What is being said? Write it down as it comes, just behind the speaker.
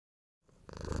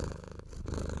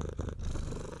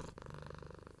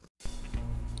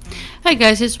Hi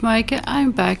guys, it's Maaike.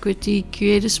 I'm back with the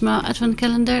Create a Smile Advent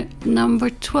Calendar number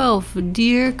 12,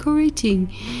 Decorating.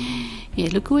 Yeah,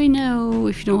 look away now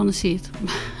if you don't want to see it.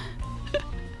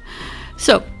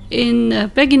 So, in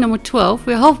baggie number 12,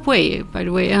 we're halfway, by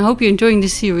the way. I hope you're enjoying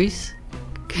this series.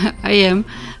 I am.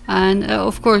 And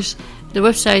of course, the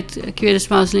website Create a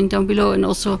Smile is linked down below, and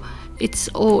also it's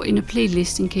all in a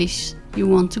playlist in case you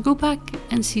want to go back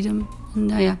and see them. And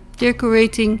yeah,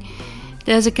 decorating.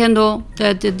 There's a candle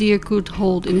that the deer could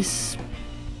hold in his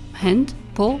hand,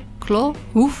 paw, claw,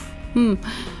 hoof. I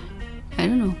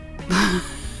don't know.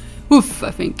 Hoof,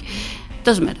 I think.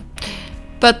 Doesn't matter.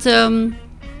 But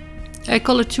I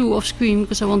colored two off screen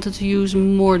because I wanted to use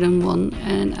more than one,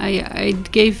 and I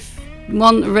gave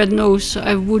one a red nose so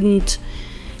I wouldn't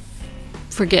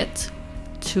forget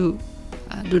to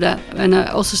do that. And I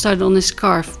also started on this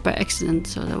scarf by accident,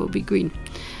 so that would be green.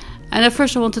 And at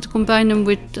first I wanted to combine them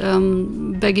with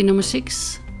baggie number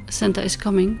 6, Santa is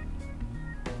Coming,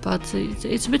 but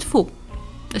it's a bit full,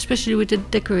 especially with the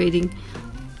decorating.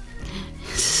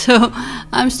 So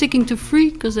I'm sticking to 3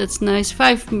 because that's nice.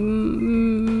 5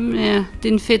 yeah,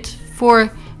 didn't fit.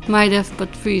 4 might have,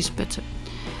 but 3 is better.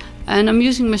 And I'm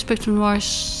using my Spectrum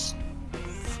Noirs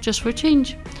just for a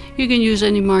change. You can use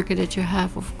any marker that you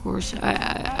have, of course.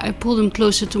 I pull them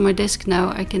closer to my desk now.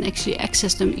 I can actually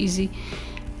access them easy.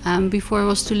 Before I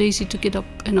was too lazy to get up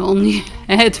and only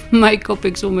had my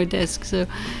Copics on my desk, so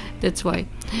that's why.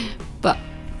 But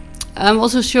I'm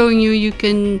also showing you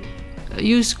can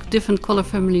use different color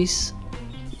families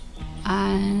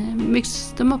and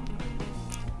mix them up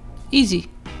easy.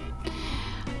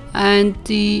 And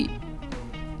the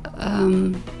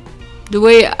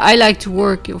way I like to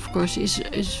work, of course,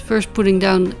 is first putting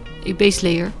down a base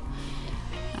layer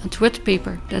and wet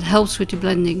paper. That helps with the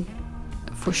blending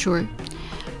for sure.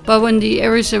 But when the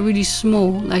areas are really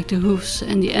small, like the hoofs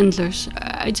and the antlers,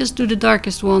 I just do the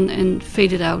darkest one and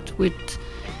fade it out with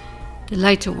the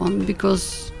lighter one,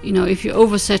 because you know, if you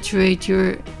oversaturate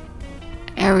your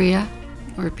area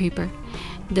or paper,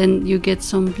 then you get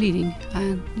some bleeding,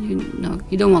 and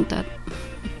you don't want that.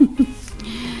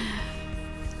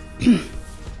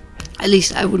 At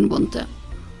least I wouldn't want that.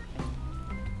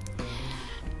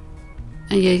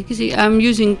 And yeah, you can see I'm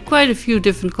using quite a few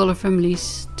different color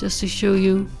families just to show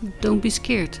you. Don't be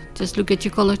scared. Just look at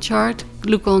your color chart,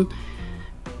 look on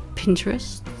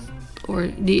Pinterest or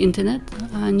the internet,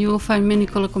 and you will find many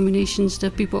color combinations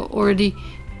that people already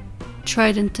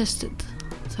tried and tested.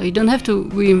 So you don't have to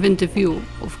reinvent the wheel.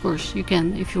 Of course you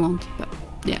can if you want, but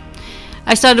yeah.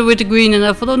 I started with the green and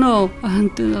I thought, oh no,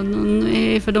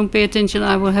 if I don't pay attention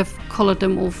I will have colored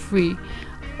them all 3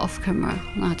 off camera.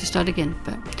 Now I have to start again.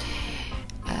 But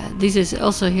this is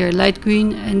also here light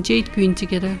green and jade green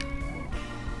together.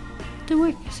 They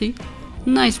work, see?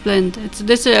 Nice blend.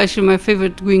 This is actually my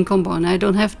favorite green combo, and I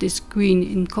don't have this green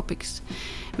in Copics,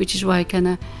 which is why I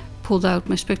kinda pulled out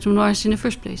my Spectrum Noirs in the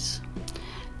first place.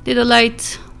 Little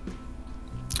light.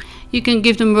 You can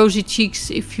give them rosy cheeks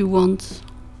if you want.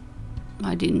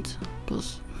 I didn't,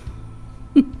 because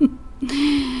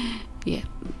yeah,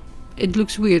 it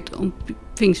looks weird on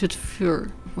things with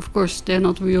fur. Of course, they're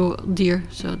not real deer,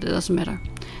 so that doesn't matter.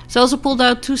 So I also pulled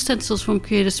out 2 stencils from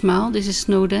Create a Smile. This is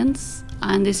Snow Dance,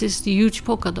 and this is the huge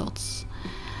polka dots.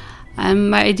 And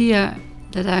my idea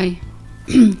that I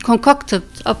concocted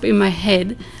up in my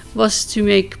head was to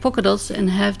make polka dots and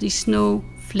have these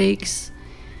snowflakes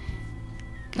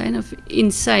kind of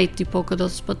inside the polka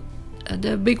dots, but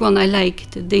the big one I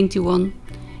like, the dainty one,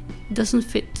 doesn't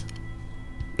fit.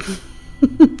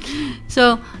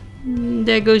 So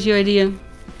there goes your idea.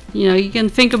 You know, you can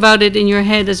think about it in your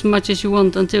head as much as you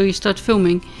want until you start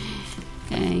filming,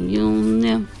 and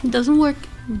yeah, it doesn't work.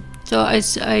 So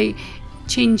I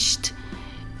changed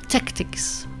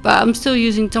tactics, but I'm still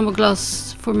using Tumble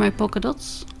Glass for my polka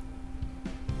dots.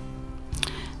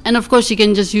 And of course you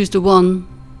can just use the one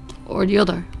or the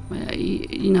other.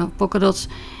 You know, polka dots,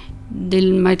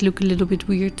 they might look a little bit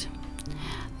weird.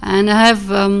 And I have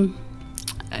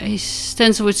a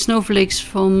stencil with snowflakes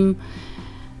from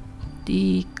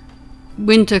the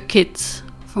winter kit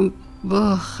from,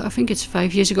 I think it's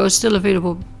 5 years ago. It's still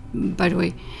available, by the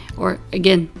way, or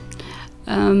again.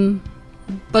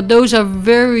 But those are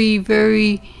very,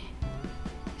 very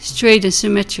straight and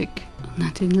symmetric.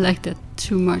 I didn't like that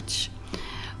too much.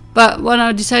 But what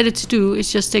I decided to do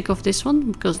is just take off this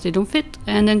one because they don't fit,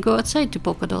 and then go outside the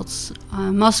polka dots.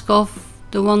 Mask off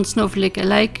the one snowflake I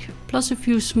like, plus a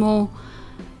few small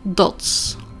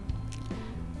dots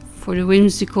for the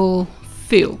whimsical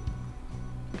feel.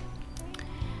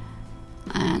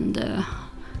 And yeah,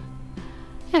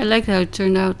 I like how it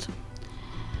turned out.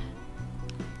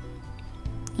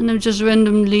 And I'm just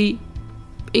randomly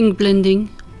ink blending.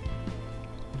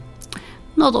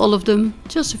 Not all of them,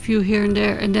 just a few here and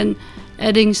there, and then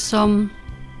adding some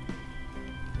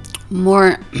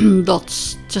more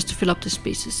dots just to fill up the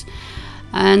spaces.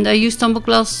 And I used tumble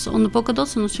glass on the polka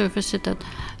dots, I'm not sure if I said that,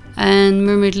 and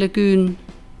Mermaid Lagoon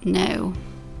now.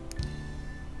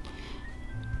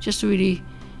 Just really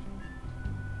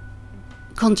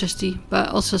contrasty, but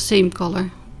also same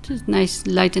color. Just nice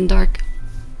light and dark.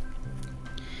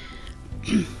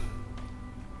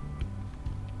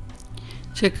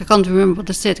 So I can't remember what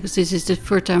I said because this is the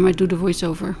first time I do the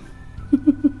voiceover.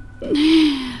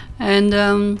 And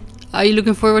are you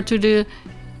looking forward to the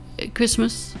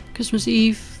Christmas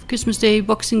Eve, Christmas Day,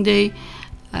 Boxing Day?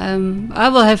 I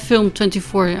will have filmed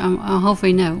 24. I'm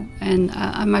halfway now, and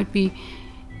I might be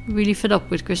really fed up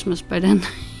with Christmas by then.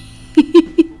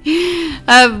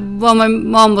 While my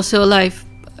mom was still alive,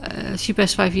 she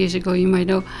passed 5 years ago, you might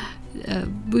know.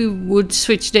 We would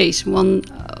switch days. One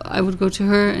I would go to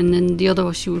her, and then the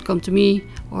other she would come to me,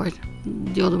 or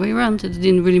the other way around. It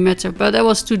didn't really matter, but that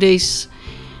was 2 days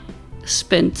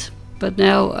spent. But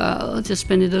now I'll just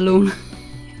spend it alone.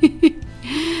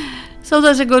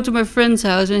 Sometimes I go to my friend's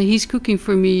house and he's cooking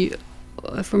for me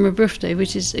for my birthday,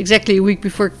 which is exactly a week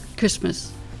before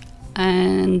Christmas.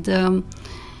 And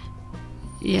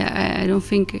yeah, I don't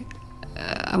think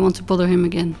I want to bother him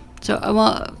again. So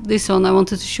this one I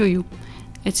wanted to show you.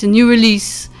 It's a new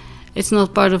release. It's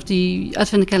not part of the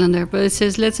Advent calendar, but it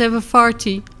says let's have a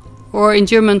party, or in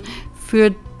German,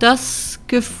 für das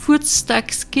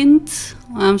Geburtstagskind.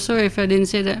 I'm sorry if I didn't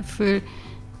say that. Für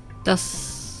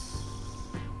das.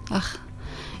 Ach,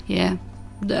 yeah.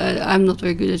 I'm not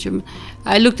very good at German.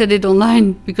 I looked at it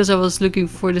online because I was looking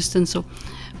for the stencil.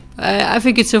 I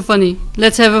think it's so funny.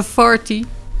 Let's have a party.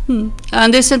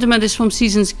 And this sentiment is from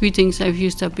Season's Greetings. I've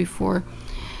used that before.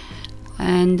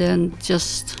 And then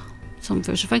just some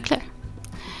verse of Claire.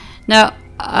 Now,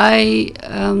 I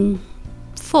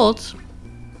thought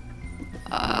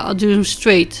I'll do them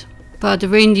straight, but the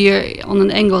reindeer on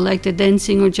an angle like they're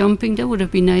dancing or jumping, that would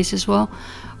have been nice as well.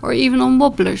 Or even on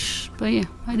wobblers. But yeah,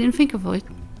 I didn't think of it.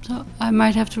 So I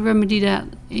might have to remedy that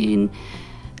in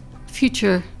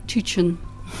future Tuchen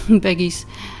baggies.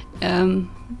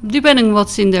 Depending on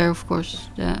what's in there, of course,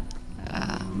 that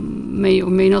may or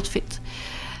may not fit.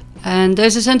 And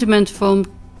there's a sentiment from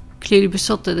Clearly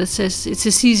Besotted that says it's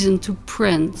a season to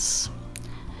prance,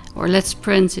 or let's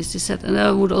prance is the set, and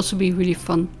that would also be really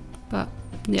fun. But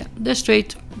yeah, they're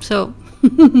straight. So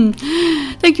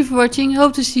thank you for watching.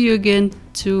 Hope to see you again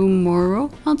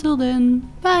tomorrow. Until then,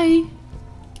 bye.